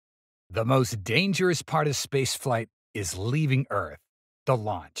The most dangerous part of spaceflight is leaving Earth, the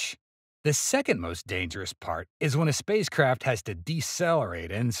launch. The second most dangerous part is when a spacecraft has to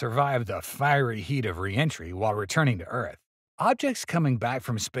decelerate and survive the fiery heat of reentry while returning to Earth. Objects coming back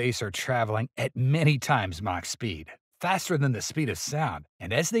from space are traveling at many times Mach speed, faster than the speed of sound,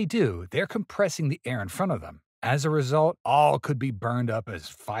 and as they do, they're compressing the air in front of them. As a result, all could be burned up as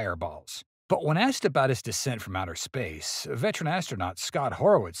fireballs. But when asked about his descent from outer space, veteran astronaut Scott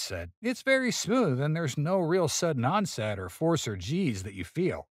Horowitz said, "It's very smooth and there's no real sudden onset or force or G's that you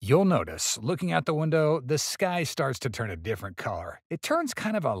feel. You'll notice, looking out the window, the sky starts to turn a different color. It turns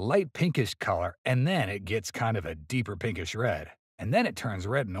kind of a light pinkish color, and then it gets kind of a deeper pinkish red. And then it turns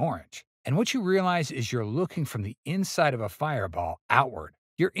red and orange. And what you realize is you're looking from the inside of a fireball outward.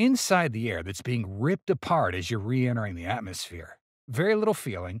 You're inside the air that's being ripped apart as you're re-entering the atmosphere. Very little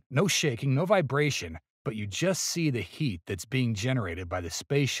feeling, no shaking, no vibration, but you just see the heat that's being generated by the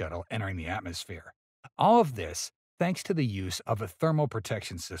space shuttle entering the atmosphere. All of this thanks to the use of a thermal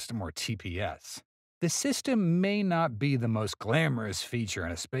protection system, or TPS. The system may not be the most glamorous feature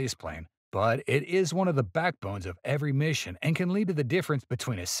in a spaceplane, but it is one of the backbones of every mission and can lead to the difference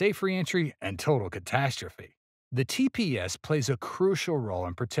between a safe reentry and total catastrophe. The TPS plays a crucial role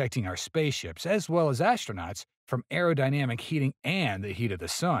in protecting our spaceships as well as astronauts from aerodynamic heating and the heat of the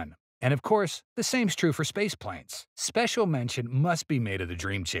sun. And of course, the same's true for spaceplanes. Special mention must be made of the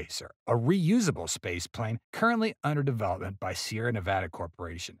Dream Chaser, a reusable spaceplane currently under development by Sierra Nevada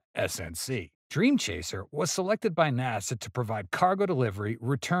Corporation, SNC. Dream Chaser was selected by NASA to provide cargo delivery,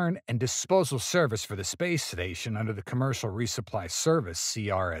 return, and disposal service for the space station under the Commercial Resupply Service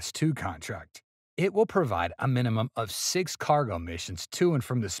CRS-2 contract. It will provide a minimum of 6 cargo missions to and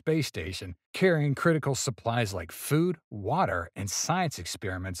from the space station, carrying critical supplies like food, water, and science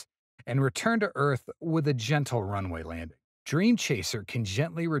experiments, and return to Earth with a gentle runway landing. Dream Chaser can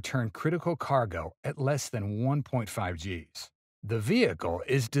gently return critical cargo at less than 1.5 Gs. The vehicle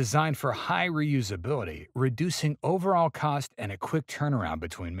is designed for high reusability, reducing overall cost and a quick turnaround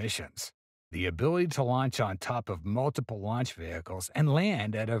between missions. The ability to launch on top of multiple launch vehicles and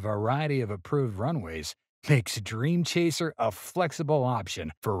land at a variety of approved runways makes Dream Chaser a flexible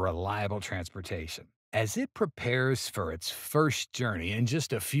option for reliable transportation. As it prepares for its first journey in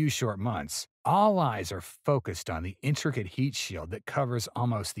just a few short months, all eyes are focused on the intricate heat shield that covers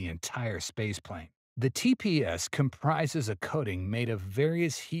almost the entire spaceplane. The TPS comprises a coating made of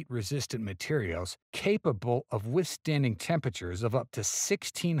various heat-resistant materials capable of withstanding temperatures of up to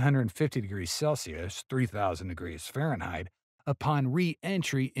 1650 degrees Celsius (3000 degrees Fahrenheit) upon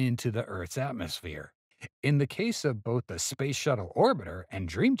re-entry into the Earth's atmosphere. In the case of both the Space Shuttle Orbiter and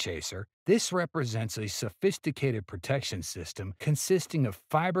Dream Chaser, this represents a sophisticated protection system consisting of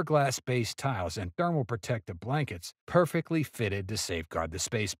fiberglass-based tiles and thermal protective blankets perfectly fitted to safeguard the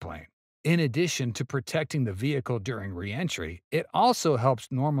spaceplane. In addition to protecting the vehicle during re-entry, it also helps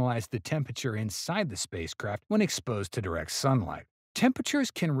normalize the temperature inside the spacecraft when exposed to direct sunlight.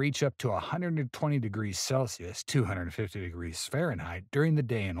 Temperatures can reach up to 120 degrees Celsius (250 degrees Fahrenheit) during the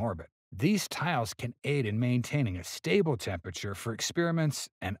day in orbit. These tiles can aid in maintaining a stable temperature for experiments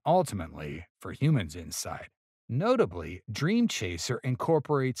and ultimately for humans inside. Notably, Dream Chaser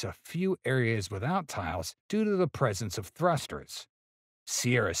incorporates a few areas without tiles due to the presence of thrusters.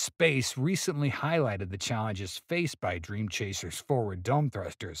 Sierra Space recently highlighted the challenges faced by Dream Chaser's forward dome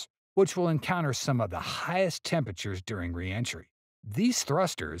thrusters, which will encounter some of the highest temperatures during re-entry. These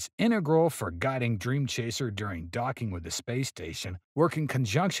thrusters, integral for guiding Dream Chaser during docking with the space station, work in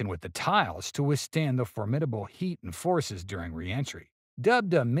conjunction with the tiles to withstand the formidable heat and forces during re-entry.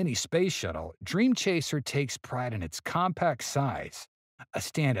 Dubbed a mini space shuttle, Dream Chaser takes pride in its compact size, a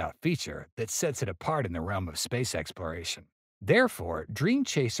standout feature that sets it apart in the realm of space exploration. Therefore, Dream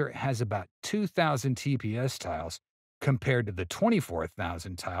Chaser has about 2,000 TPS tiles compared to the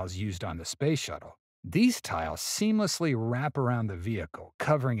 24,000 tiles used on the space shuttle. These tiles seamlessly wrap around the vehicle,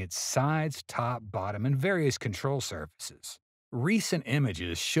 covering its sides, top, bottom, and various control surfaces. Recent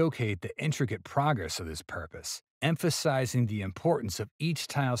images showcase the intricate progress of this purpose, emphasizing the importance of each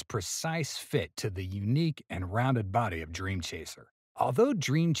tile's precise fit to the unique and rounded body of Dream Chaser. Although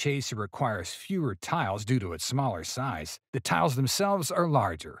Dream Chaser requires fewer tiles due to its smaller size, the tiles themselves are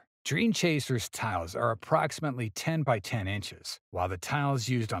larger. Dream Chaser's tiles are approximately 10 by 10 inches, while the tiles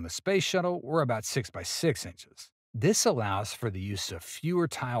used on the space shuttle were about 6 by 6 inches. This allows for the use of fewer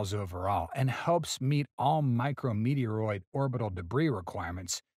tiles overall and helps meet all micrometeoroid orbital debris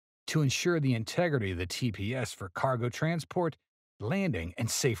requirements to ensure the integrity of the TPS for cargo transport, landing,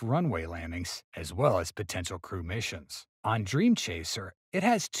 and safe runway landings, as well as potential crew missions. On Dream Chaser, it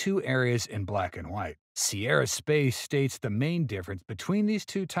has two areas in black and white. Sierra Space states the main difference between these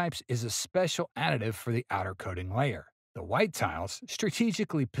two types is a special additive for the outer coating layer. The white tiles,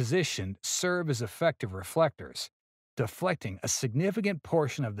 strategically positioned, serve as effective reflectors, deflecting a significant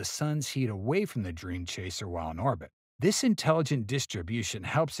portion of the sun's heat away from the Dream Chaser while in orbit. This intelligent distribution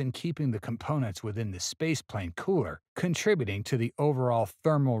helps in keeping the components within the spaceplane cooler, contributing to the overall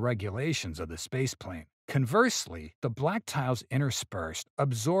thermal regulations of the spaceplane. Conversely, the black tiles interspersed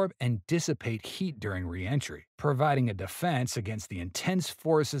absorb and dissipate heat during reentry, providing a defense against the intense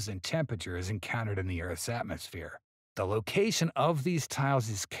forces and temperatures encountered in the Earth's atmosphere. The location of these tiles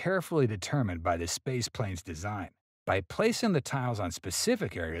is carefully determined by the spaceplane's design. By placing the tiles on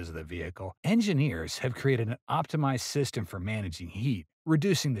specific areas of the vehicle, engineers have created an optimized system for managing heat,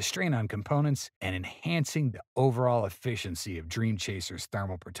 reducing the strain on components and enhancing the overall efficiency of Dream Chaser's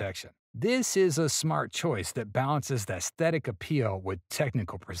thermal protection. This is a smart choice that balances the aesthetic appeal with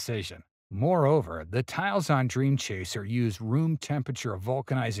technical precision. Moreover, the tiles on Dream Chaser use room temperature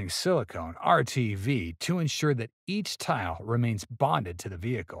vulcanizing silicone (RTV) to ensure that each tile remains bonded to the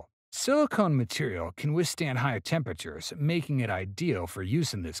vehicle. Silicone material can withstand higher temperatures, making it ideal for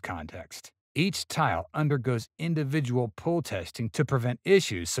use in this context. Each tile undergoes individual pull testing to prevent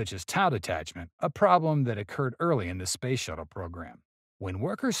issues such as tile detachment, a problem that occurred early in the Space Shuttle program. When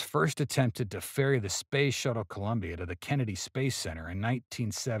workers first attempted to ferry the Space Shuttle Columbia to the Kennedy Space Center in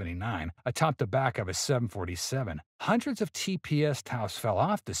 1979 atop the back of a 747, hundreds of TPS tiles fell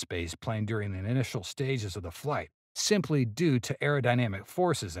off the space plane during the initial stages of the flight, simply due to aerodynamic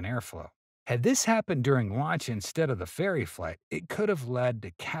forces and airflow. Had this happened during launch instead of the ferry flight, it could have led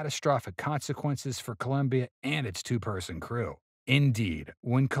to catastrophic consequences for Columbia and its two-person crew. Indeed,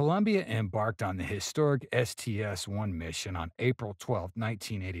 when Columbia embarked on the historic STS-1 mission on April 12,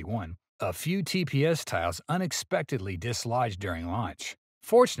 1981, a few TPS tiles unexpectedly dislodged during launch.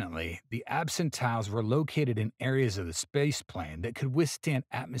 Fortunately, the absent tiles were located in areas of the spaceplane that could withstand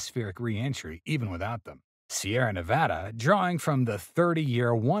atmospheric re-entry even without them. Sierra Nevada, drawing from the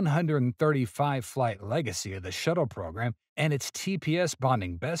 30-year, 135-flight legacy of the shuttle program and its TPS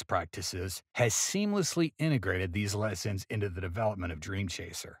bonding best practices, has seamlessly integrated these lessons into the development of Dream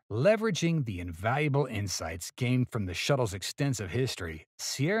Chaser. Leveraging the invaluable insights gained from the shuttle's extensive history,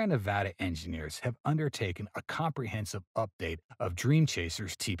 Sierra Nevada engineers have undertaken a comprehensive update of Dream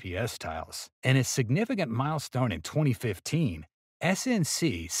Chaser's TPS tiles. In a significant milestone in 2015,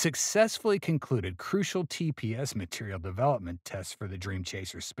 SNC successfully concluded crucial TPS material development tests for the Dream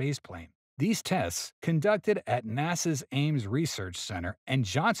Chaser spaceplane. These tests, conducted at NASA's Ames Research Center and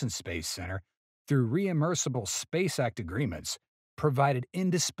Johnson Space Center through reimbursable Space Act agreements, provided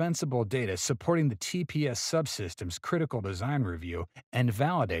indispensable data supporting the TPS subsystem's critical design review and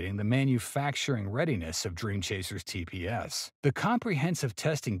validating the manufacturing readiness of Dream Chaser's TPS. The comprehensive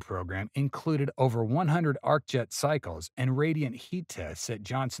testing program included over 100 arc-jet cycles and radiant heat tests at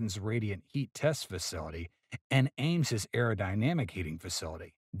Johnson's Radiant Heat Test Facility and Ames's Aerodynamic Heating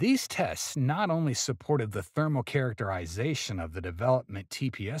Facility. These tests not only supported the thermal characterization of the development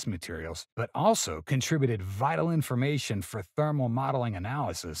TPS materials, but also contributed vital information for thermal modeling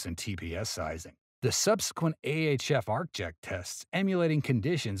analysis and TPS sizing. The subsequent AHF ArcJet tests, emulating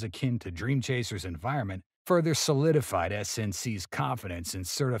conditions akin to Dream Chaser's environment, further solidified SNC's confidence in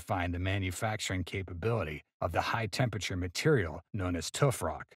certifying the manufacturing capability of the high-temperature material known as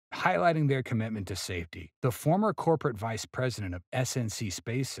Tufrock. Highlighting their commitment to safety, the former corporate vice president of SNC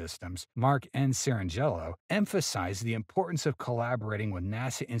Space Systems, Mark N. Serangelo, emphasized the importance of collaborating with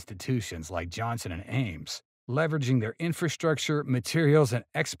NASA institutions like Johnson and Ames, leveraging their infrastructure, materials, and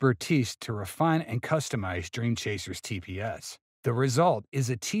expertise to refine and customize Dream Chaser's TPS. The result is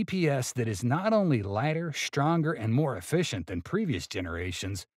a TPS that is not only lighter, stronger, and more efficient than previous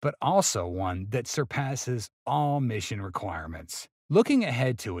generations, but also one that surpasses all mission requirements. Looking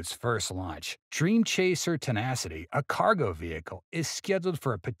ahead to its first launch, Dream Chaser Tenacity, a cargo vehicle, is scheduled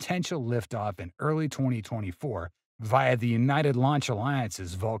for a potential liftoff in early 2024 via the United Launch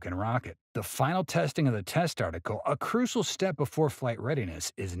Alliance's Vulcan rocket. The final testing of the test article, a crucial step before flight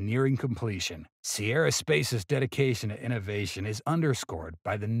readiness, is nearing completion. Sierra Space's dedication to innovation is underscored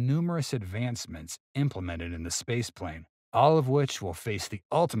by the numerous advancements implemented in the spaceplane, all of which will face the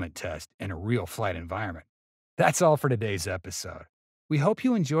ultimate test in a real flight environment. That's all for today's episode. We hope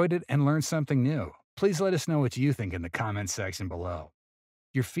you enjoyed it and learned something new. Please let us know what you think in the comments section below.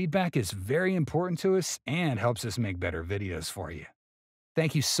 Your feedback is very important to us and helps us make better videos for you.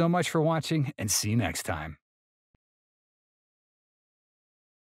 Thank you so much for watching, and see you next time.